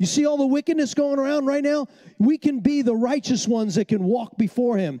 You see all the wickedness going around right now? We can be the righteous ones that can walk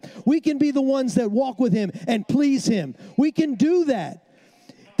before him. We can be the ones that walk with him and please him. We can do that.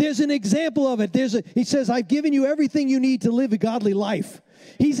 There's an example of it. He says, I've given you everything you need to live a godly life.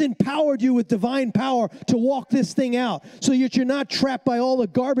 He's empowered you with divine power to walk this thing out so that you're not trapped by all the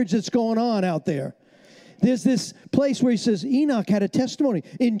garbage that's going on out there. There's this place where he says Enoch had a testimony.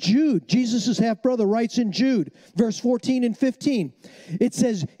 In Jude, Jesus' half-brother writes in Jude, verse 14 and 15. It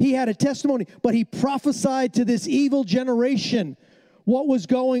says he had a testimony, but he prophesied to this evil generation what was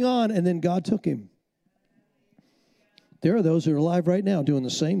going on, and then God took him. There are those who are alive right now doing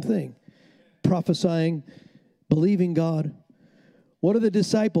the same thing, prophesying, believing God. What are the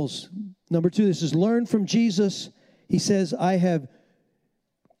disciples? Number 2, this is learn from Jesus. He says, I have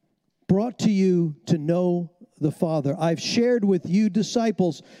brought to you to know the Father. I've shared with you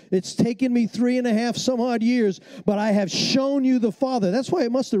disciples. It's taken me 3.5 some odd years, but I have shown you the Father. That's why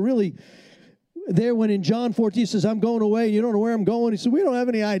it must have really, there when in John 14 he says, I'm going away, you don't know where I'm going. He said, we don't have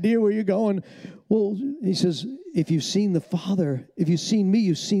any idea where you're going. Well, he says, if you've seen the Father, if you've seen me,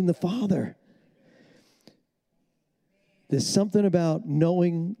 you've seen the Father. There's something about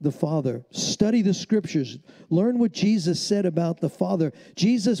knowing the Father. Study the Scriptures. Learn what Jesus said about the Father.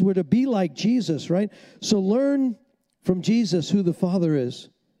 Jesus, we're to be like Jesus, right? So learn from Jesus who the Father is.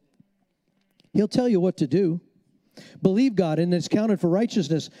 He'll tell you what to do. Believe God, and it's counted for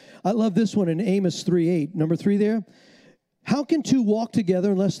righteousness. I love this one in Amos 3:8. Number 3 there. How can two walk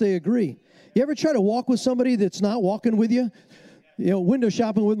together unless they agree? You ever try to walk with somebody that's not walking with you? You know, window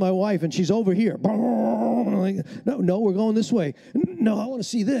shopping with my wife, and she's over here. No, we're going this way. No, I want to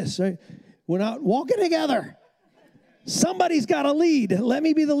see this. Right? We're not walking together. Somebody's got to lead. Let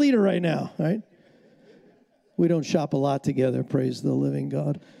me be the leader right now. Right? We don't shop a lot together. Praise the living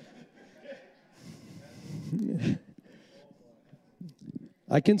God.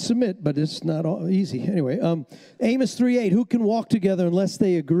 I can submit, but it's not all easy. Anyway, Amos 3:8. Who can walk together unless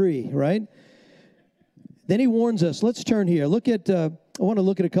they agree? Right? Then he warns us. Let's turn here. Look at, I want to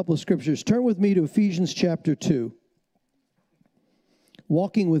look at a couple of scriptures. Turn with me to Ephesians chapter 2.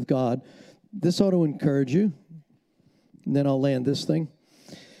 Walking with God. This ought to encourage you. And then I'll land this thing.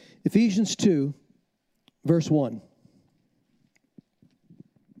 Ephesians 2, verse 1.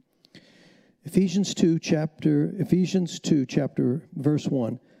 Ephesians 2, chapter, verse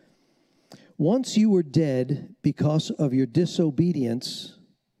 1. Once you were dead because of your disobedience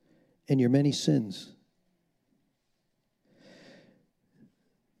and your many sins.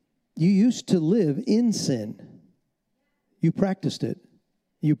 You used to live in sin. You practiced it.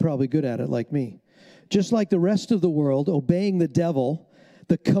 You're probably good at it like me. Just like the rest of the world, obeying the devil,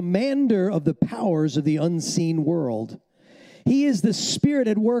 the commander of the powers of the unseen world. He is the spirit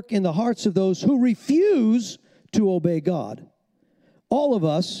at work in the hearts of those who refuse to obey God. All of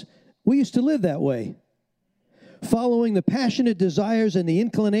us, we used to live that way, following the passionate desires and the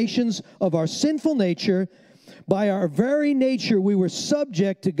inclinations of our sinful nature. By our very nature, we were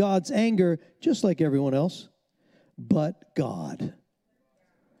subject to God's anger, just like everyone else. But God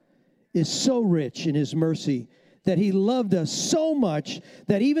is so rich in His mercy that He loved us so much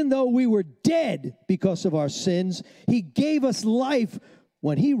that even though we were dead because of our sins, He gave us life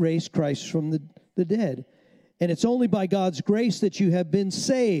when He raised Christ from the dead. And it's only by God's grace that you have been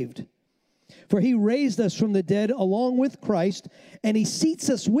saved. For He raised us from the dead along with Christ, and He seats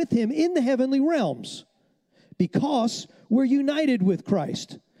us with Him in the heavenly realms because we're united with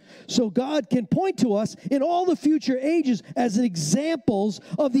Christ. So God can point to us in all the future ages as examples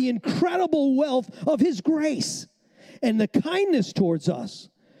of the incredible wealth of His grace and the kindness towards us,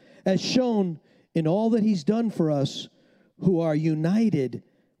 as shown in all that He's done for us who are united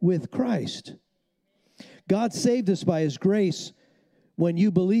with Christ. God saved us by His grace when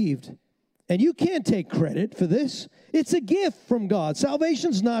you believed. And you can't take credit for this. It's a gift from God.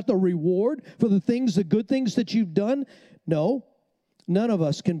 Salvation's not the reward for the good things that you've done. No, none of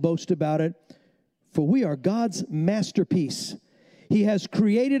us can boast about it, for we are God's masterpiece. He has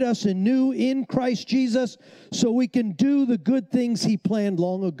created us anew in Christ Jesus so we can do the good things He planned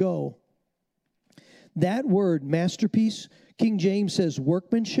long ago. That word, masterpiece, King James says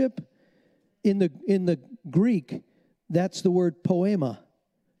workmanship. In the Greek, that's the word poema,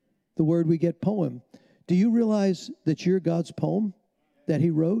 the word we get poem. Do you realize that you're God's poem that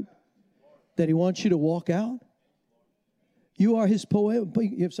He wrote, that He wants you to walk out? You are His poem.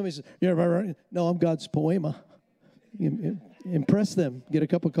 If somebody says, yeah, right. No, I'm God's poema. Impress them. Get a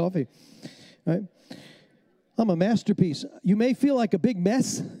cup of coffee. Right? I'm a masterpiece. You may feel like a big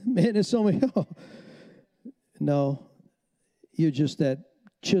mess. Man, there's so many. Oh. No, you're just that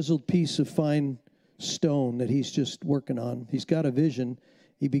chiseled piece of fine stone that He's just working on. He's got a vision.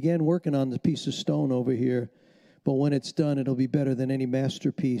 He began working on the piece of stone over here, but when it's done, it'll be better than any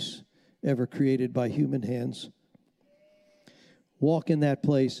masterpiece ever created by human hands. Walk in that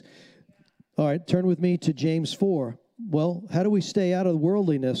place. All right, turn with me to James 4. Well, how do we stay out of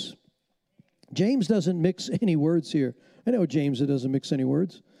worldliness? James doesn't mix any words here. I know James doesn't mix any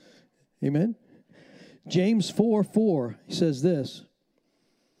words. Amen? James 4:4, he says this.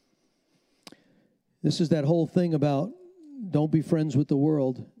 This is that whole thing about don't be friends with the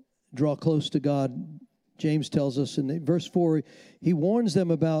world. Draw close to God. James tells us in verse 4, he warns them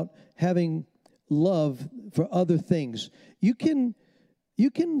about having love for other things. You can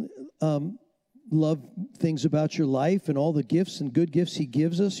love things about your life and all the gifts and good gifts he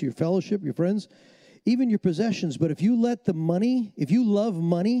gives us, your fellowship, your friends, even your possessions. But if you love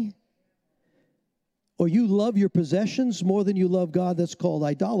money, or you love your possessions more than you love God, that's called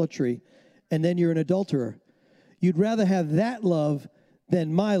idolatry. And then you're an adulterer. You'd rather have that love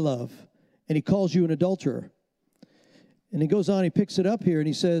than my love. And he calls you an adulterer. And he goes on, he picks it up here, and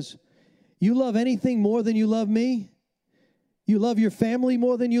he says, you love anything more than you love me? You love your family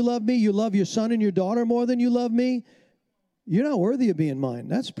more than you love me? You love your son and your daughter more than you love me? You're not worthy of being mine.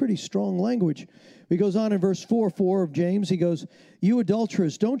 That's pretty strong language. He goes on in verse 4 of James, he goes, you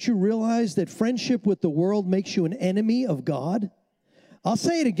adulterers, don't you realize that friendship with the world makes you an enemy of God? I'll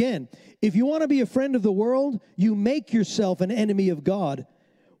say it again. If you want to be a friend of the world, you make yourself an enemy of God.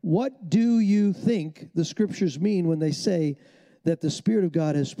 What do you think the scriptures mean when they say that the Spirit of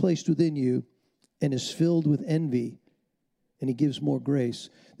God has placed within you and is filled with envy, and he gives more grace?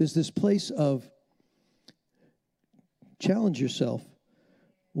 There's this place of challenge yourself.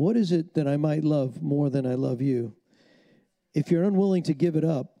 What is it that I might love more than I love you? If you're unwilling to give it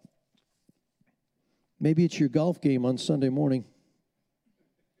up, maybe it's your golf game on Sunday morning,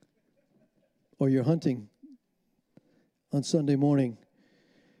 or you're hunting on Sunday morning,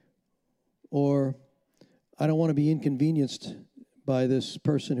 or I don't want to be inconvenienced by this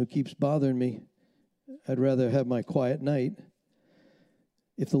person who keeps bothering me. I'd rather have my quiet night.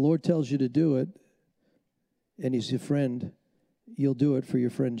 If the Lord tells you to do it, and he's your friend, you'll do it for your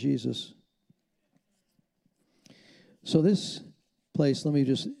friend Jesus. So this place, let me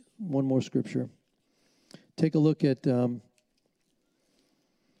just, one more scripture. Take a look at 1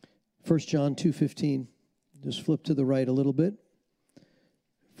 John 2:15. Just flip to the right a little bit.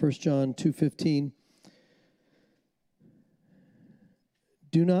 1 John 2:15.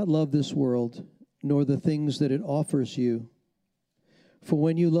 Do not love this world, nor the things that it offers you. For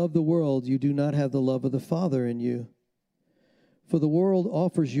when you love the world, you do not have the love of the Father in you. For the world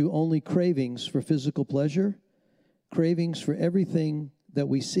offers you only cravings for physical pleasure, cravings for everything that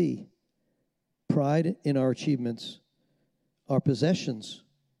we see, pride in our achievements, our possessions.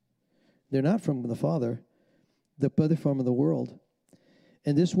 They're not from the Father, but they're from the world.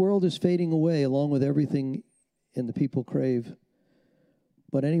 And this world is fading away along with everything and the people crave.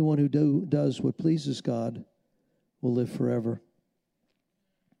 But anyone who does what pleases God will live forever.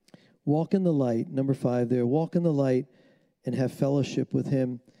 Walk in the light, number 5 there. Walk in the light and have fellowship with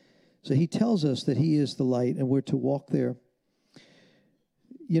him. So he tells us that he is the light and we're to walk there.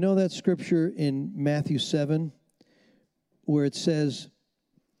 You know that scripture in Matthew 7 where it says,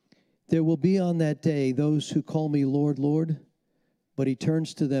 there will be on that day those who call me Lord, Lord, but he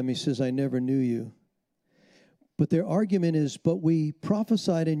turns to them, he says, I never knew you. But their argument is, but we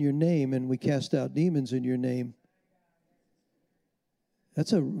prophesied in your name and we cast out demons in your name.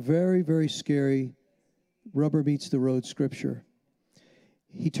 That's a very, very scary rubber meets the road scripture.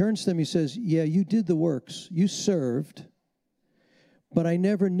 He turns to them, he says, yeah, you did the works, you served, but I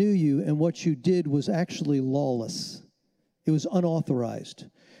never knew you, and what you did was actually lawless. It was unauthorized.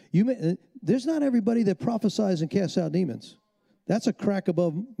 There's not everybody that prophesies and casts out demons. That's a crack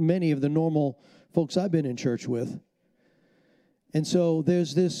above many of the normal folks I've been in church with. And so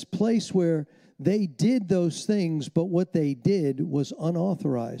there's this place where they did those things, but what they did was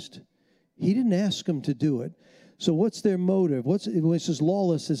unauthorized. He didn't ask them to do it. So what's their motive? When it says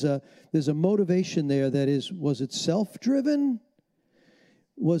lawless, there's a motivation there that is, was it self-driven?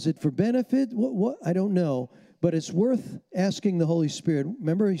 Was it for benefit? What? I don't know. But it's worth asking the Holy Spirit.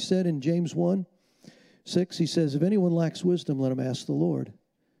 Remember he said in James 1:6, he says, if anyone lacks wisdom, let him ask the Lord,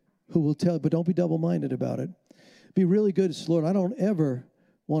 who will tell, but don't be double-minded about it. Be really good. It's, Lord, I don't ever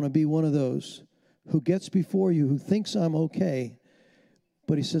want to be one of those who gets before you, who thinks I'm okay.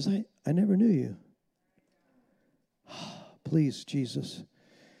 But he says, I never knew you. Please, Jesus.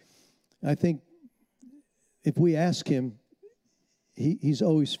 I think if we ask him, he's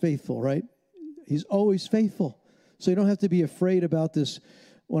always faithful, right? He's always faithful. So you don't have to be afraid about this.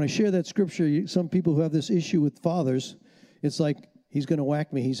 When I share that scripture, some people who have this issue with fathers, it's like, he's going to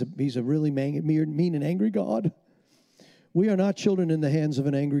whack me. He's a really mean and angry God. We are not children in the hands of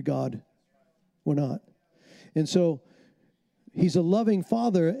an angry God. We're not. And so He's a loving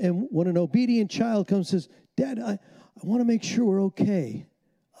father, and when an obedient child comes and says, Dad, I want to make sure we're okay.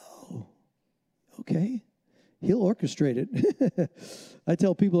 Oh, okay. He'll orchestrate it. I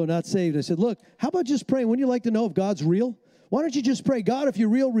tell people who are not saved, I said, look, how about just praying? Wouldn't you like to know if God's real? Why don't you just pray, God, if you're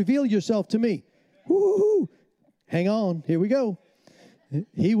real, reveal yourself to me. Woo-hoo-hoo. Hang on. Here we go.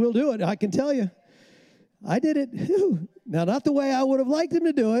 He will do it. I can tell you. I did it. Now, not the way I would have liked him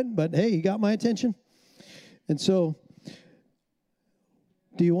to do it, but hey, he got my attention. And so,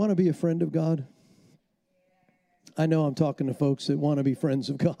 do you want to be a friend of God? I know I'm talking to folks that want to be friends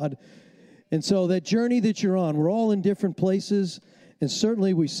of God. And so that journey that you're on, we're all in different places. And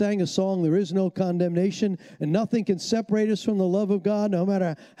certainly we sang a song, there is no condemnation, and nothing can separate us from the love of God, no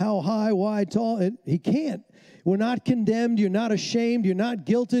matter how high, wide, tall. He can't. We're not condemned. You're not ashamed. You're not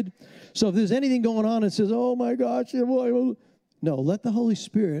guilted. So if there's anything going on that says, oh my gosh, no, let the Holy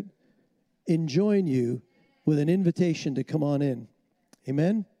Spirit enjoin you with an invitation to come on in.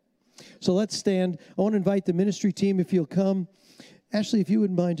 Amen? So let's stand. I want to invite the ministry team, if you'll come. Ashley, if you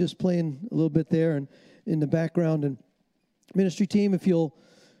wouldn't mind just playing a little bit there and in the background. And ministry team, if you'll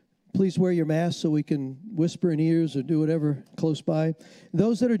please wear your mask so we can whisper in ears or do whatever close by.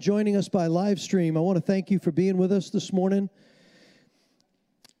 Those that are joining us by live stream, I want to thank you for being with us this morning.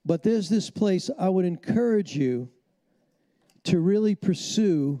 But there's this place I would encourage you to really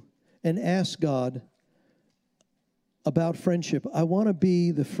pursue and ask God about friendship. I want to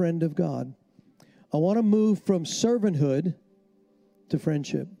be the friend of God. I want to move from servanthood to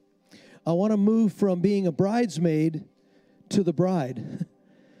friendship. I want to move from being a bridesmaid to the bride.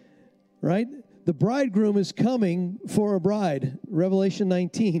 Right? The bridegroom is coming for a bride. Revelation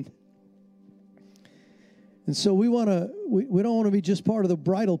 19. And so we don't want to be just part of the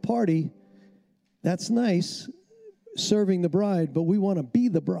bridal party. That's nice, serving the bride, but we want to be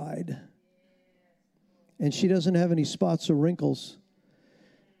the bride. And she doesn't have any spots or wrinkles.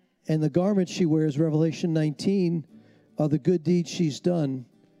 And the garments she wears, Revelation 19, are the good deeds she's done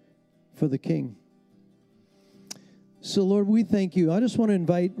for the King. So, Lord, we thank you. I just want to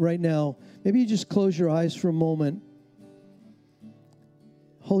invite right now, maybe you just close your eyes for a moment.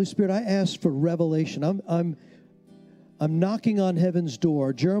 Holy Spirit, I ask for revelation. I'm knocking on heaven's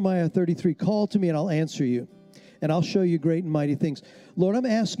door. Jeremiah 33, call to me and I'll answer you. And I'll show you great and mighty things. Lord, I'm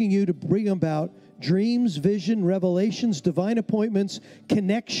asking you to bring about dreams, vision, revelations, divine appointments,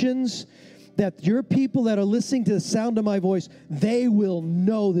 connections, that your people that are listening to the sound of my voice, they will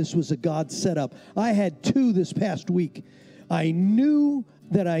know this was a God setup. I had 2 this past week. I knew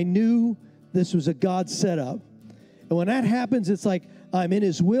this was a God setup. And when that happens, it's like I'm in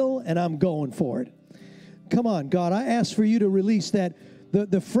his will and I'm going for it. Come on, God, I ask for you to release that.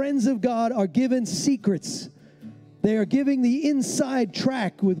 The friends of God are given secrets. They are giving the inside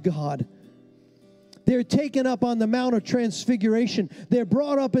track with God. They're taken up on the Mount of Transfiguration. They're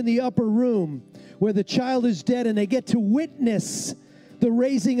brought up in the upper room where the child is dead, and they get to witness the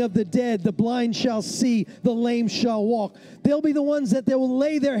raising of the dead. The blind shall see, the lame shall walk. They'll be the ones that they will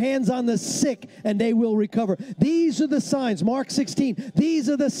lay their hands on the sick, and they will recover. These are the signs, Mark 16, these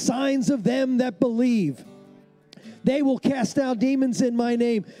are the signs of them that believe. They will cast out demons in my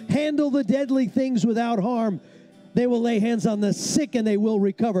name, handle the deadly things without harm. They will lay hands on the sick and they will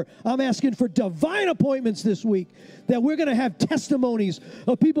recover. I'm asking for divine appointments this week, that we're going to have testimonies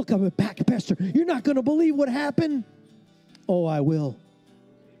of people coming back. Pastor, you're not going to believe what happened. Oh, I will.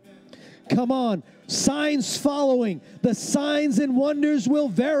 Come on. Signs following. The signs and wonders will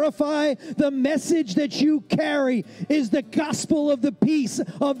verify the message that you carry is the gospel of the peace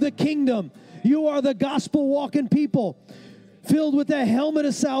of the kingdom. You are the gospel walking people, filled with the helmet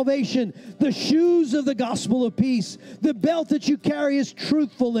of salvation, the shoes of the gospel of peace. The belt that you carry is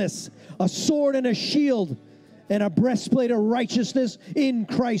truthfulness, a sword and a shield, and a breastplate of righteousness in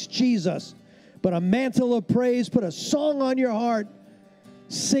Christ Jesus. But a mantle of praise, put a song on your heart,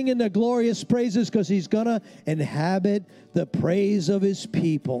 singing the glorious praises, because he's going to inhabit the praise of his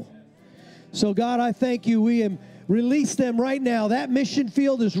people. So God, I thank you. Release them right now. That mission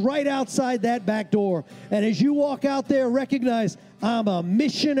field is right outside that back door. And as you walk out there, recognize I'm a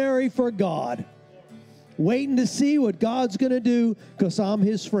missionary for God. Waiting to see what God's going to do, because I'm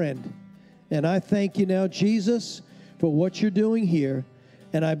his friend. And I thank you now, Jesus, for what you're doing here.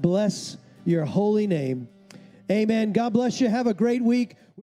 And I bless your holy name. Amen. God bless you. Have a great week.